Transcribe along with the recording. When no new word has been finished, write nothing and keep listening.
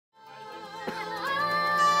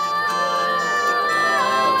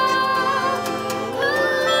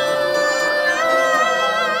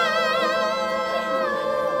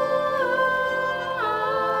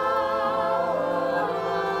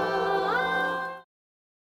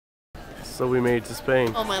So we made it to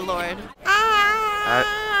Spain. Oh my lord. How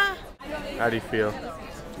do you feel?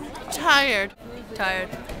 Tired.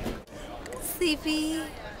 Sleepy,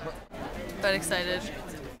 But excited.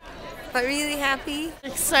 but really happy.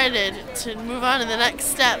 Excited to move on to the next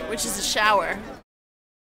step, which is a shower.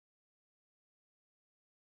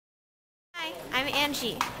 Hi, I'm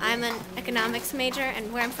Angie. I'm an economics major,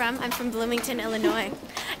 and where I'm from Bloomington, Illinois.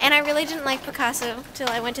 And I really didn't like Picasso till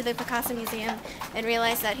I went to the Picasso Museum and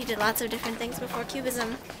realized that he did lots of different things before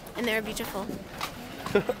Cubism, and they were beautiful.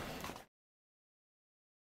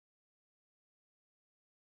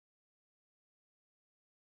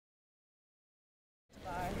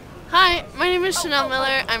 Hi, my name is Chanel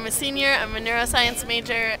Miller. I'm a senior. I'm a neuroscience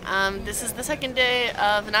major. This is the second day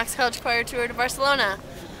of the Knox College Choir tour to Barcelona.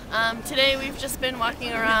 Today we've just been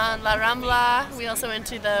walking around La Rambla. We also went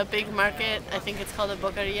to the big market. I think it's called a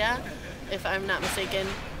Boqueria, if I'm not mistaken.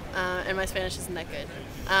 And my Spanish isn't that good.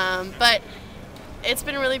 But it's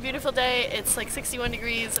been a really beautiful day. It's like 61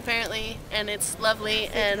 degrees apparently, and it's lovely.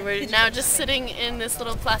 And we're now just sitting in this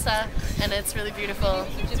little plaza, and it's really beautiful.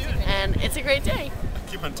 And it's a great day.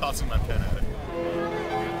 Keep on tossing my pen at it.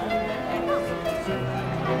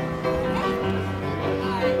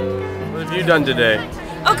 What have you done today?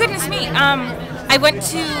 Oh goodness me! I went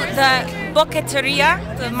to the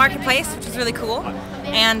Boqueria, the marketplace, which was really cool,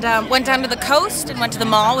 and went down to the coast and went to the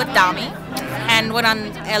mall with Dami, and went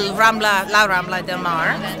on La Rambla del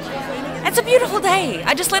Mar. It's a beautiful day.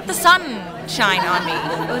 I just let the sun shine on me.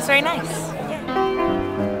 It was very nice.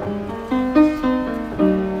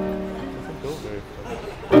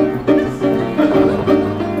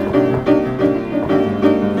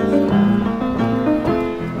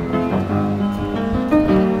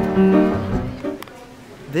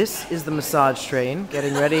 This is the massage train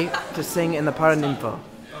getting ready to sing in the Paraninfo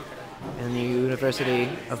in the University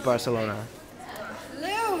of Barcelona.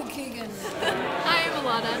 Hello, Keegan. Hi, I'm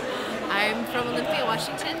Alana. I'm from Olympia,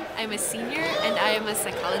 Washington. I'm a senior and I am a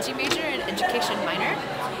psychology major and education minor.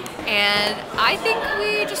 And I think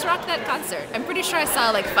we just rocked that concert. I'm pretty sure I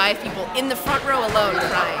saw like 5 people in the front row alone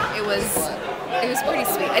crying. It was pretty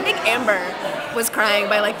sweet. I think Amber was crying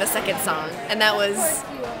by like the second song, and that was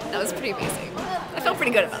pretty amazing. I felt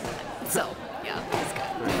pretty good about that. So, yeah, it was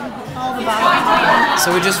good.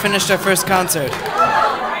 So we just finished our first concert,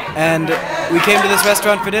 and we came to this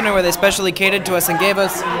restaurant for dinner where they specially catered to us and gave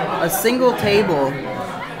us a single table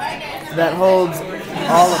that holds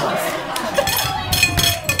all of us.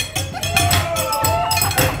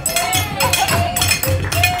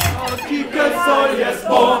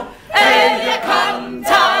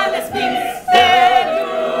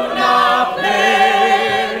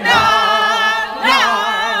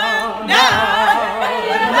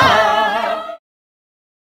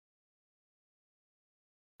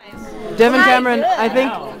 Devin Cameron, I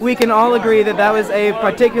think we can all agree that that was a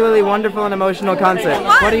particularly wonderful and emotional concert.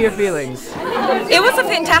 What are your feelings? It was a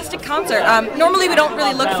fantastic concert. Normally we don't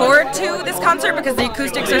really look forward to this concert because the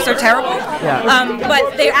acoustics are so terrible. Yeah.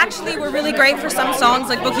 But they actually were really great for some songs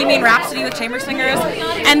like Bohemian Rhapsody with chamber singers.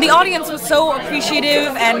 And the audience was so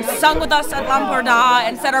appreciative and sung with us at Lamporda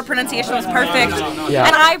and said our pronunciation was perfect. Yeah.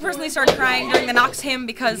 And I personally started crying during the Knox hymn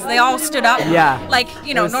because they all stood up. Yeah. Like,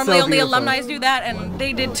 you know, normally so only beautiful. alumni do that, and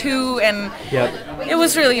they did too. And Yep. it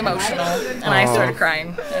was really emotional. And I started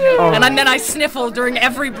crying. And then I sniffled during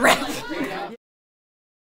every breath.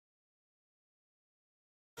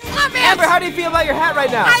 Amber, how do you feel about your hat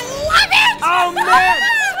right now? I love it! Oh man!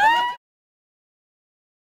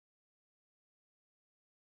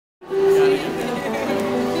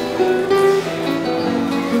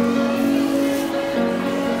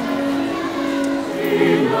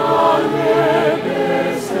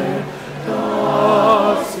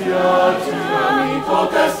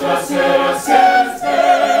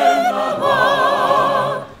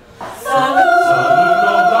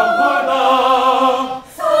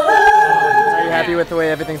 Happy with the way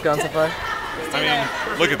everything's gone so far? I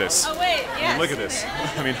mean, look at this. Oh wait, yes. I mean, look at this.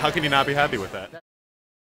 I mean, how can you not be happy with that?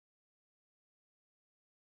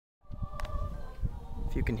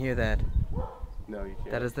 If you can hear that, No, you can't.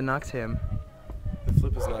 that is the Knox hymn, The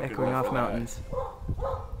flip is not good echoing enough off for that. mountains.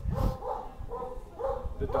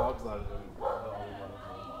 The dog's not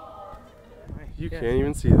You Yeah. can't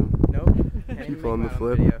even see them. Nope. Can't even People on make the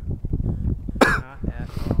one flip. video. Not at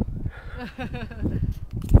all.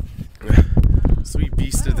 Sweet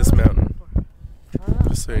beast of this mountain.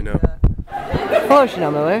 Just so you know. Hello,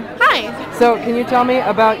 Chanel Miller. Hi. So, can you tell me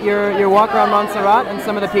about your walk around Montserrat and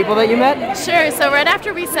some of the people that you met? Sure. So right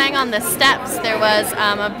after we sang on the steps, there was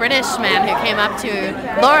a British man who came up to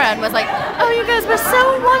Laura and was like, "Oh, you guys were so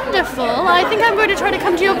wonderful. I think I'm going to try to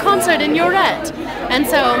come to your concert in Yorette." And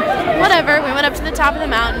so, whatever, we went up to the top of the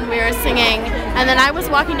mountain, we were singing, and then I was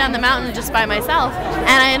walking down the mountain just by myself,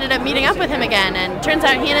 and I ended up meeting up with him again. And turns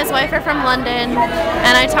out he and his wife are from London,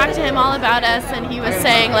 and I talked to him all about us, and he was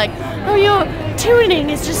saying like, "Oh, your tuning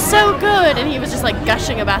is just so good," and he was just like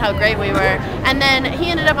gushing about how great we were. And then he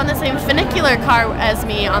ended up on the same funicular car as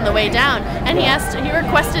me on the way down, and he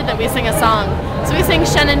requested that we sing a song. So we sang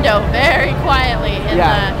Shenandoah very quietly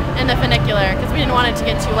in the funicular because we didn't want it to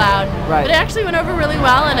get too loud. Right. But it actually went over really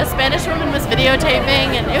well, and a Spanish woman was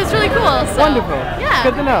videotaping, and it was really cool. So, Wonderful. Yeah.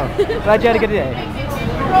 Good to know. Glad you had a good day.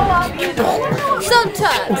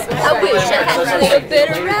 Sometimes I wish I had a little bit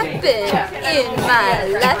of rapping in my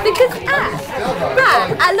life because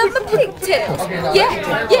I love my pigtails. Yeah,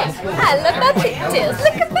 I love my pigtails.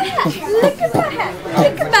 Look at my hat, look at my hat,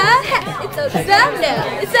 look at my hat. It's upside down,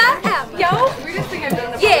 it's out, yo.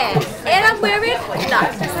 Yeah, and I'm wearing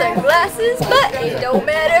lots of sunglasses, but it don't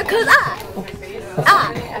matter cause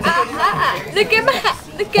look at my hat.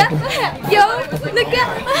 Look at my hat, yo! Look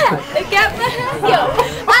at my hat! Look at my hat, yo!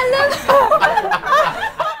 I love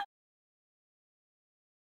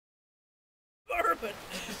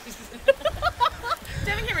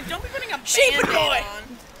Devin Cameron, don't be putting a Sheep Band-Aid boy! on.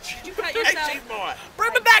 You cut yourself. Hey, sheep boy!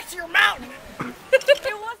 Bring me back to your mountain!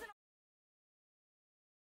 It wasn't.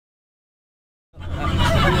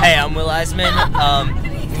 Hey, I'm Will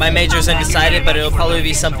Eisman. My major's undecided, but it'll probably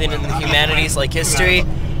be something in the humanities like history.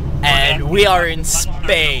 And we are in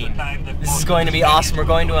Spain. This is going to be awesome. We're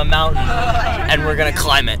going to a mountain, and we're going to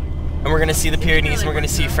climb it. And we're going to see the Pyrenees, and we're going to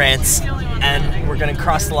see France, and we're going to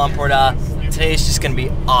cross the Lamporda. Today is just going to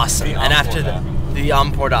be awesome. And after the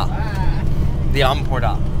Lamporda. The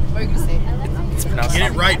Lamporda. What are you going to say? It's pronounced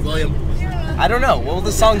Get it right, William. I don't know. Well,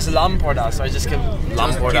 the song's Lamporda, so I just give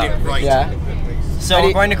Lamporda. Get it right. Yeah. So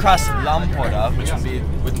we're going to cross Lamporda, which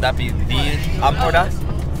wouldn't that be the Lamporda?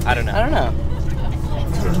 I don't know. I don't know.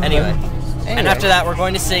 Anyway. And after that, we're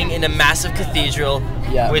going to sing in a massive cathedral,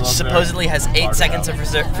 which supposedly has 8 seconds of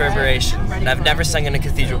reverberation. And I've never sung in a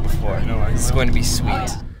cathedral before. This is going to be sweet.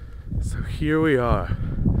 So here we are,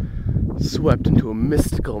 swept into a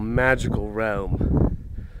mystical, magical realm.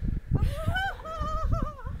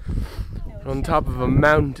 On top of a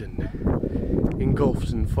mountain,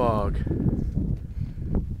 engulfed in fog.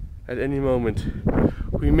 At any moment,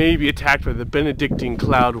 we may be attacked by the Benedictine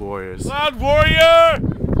Cloud Warriors. Cloud Warrior!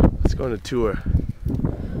 Let's go on a tour.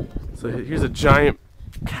 So here's a giant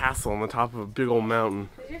castle on the top of a big old mountain.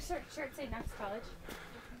 Does your shirt say Knox College?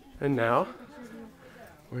 And now,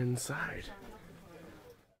 we're inside.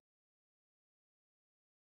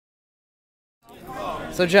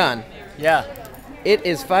 So John. Yeah. It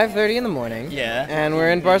is 5:30 in the morning. Yeah. And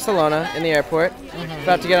we're in Barcelona in the airport.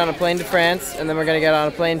 About to get on a plane to France, and then we're going to get on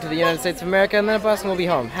a plane to the United States of America, and then a bus and we'll be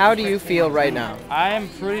home. How do you feel right now? I'm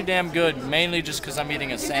pretty damn good, mainly just because I'm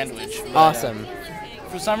eating a sandwich. Awesome.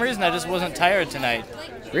 For some reason, I just wasn't tired tonight.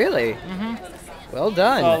 Really? Well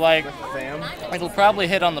done. So, like, it'll probably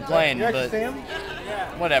hit on the plane, but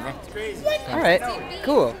whatever. All right.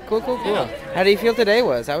 Cool. How do you feel today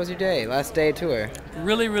was? How was your day? Last day tour?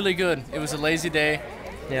 Really, really good. It was a lazy day.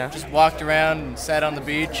 Yeah. Just walked around and sat on the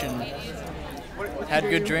beach and had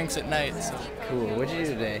good drinks at night. So. Cool. What did you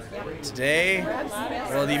do today? Today?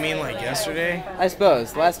 Well, do you mean like yesterday? I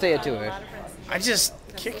suppose. Last day of tour. I just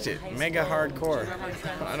kicked it. Mega hardcore.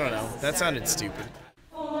 I don't know. That sounded stupid.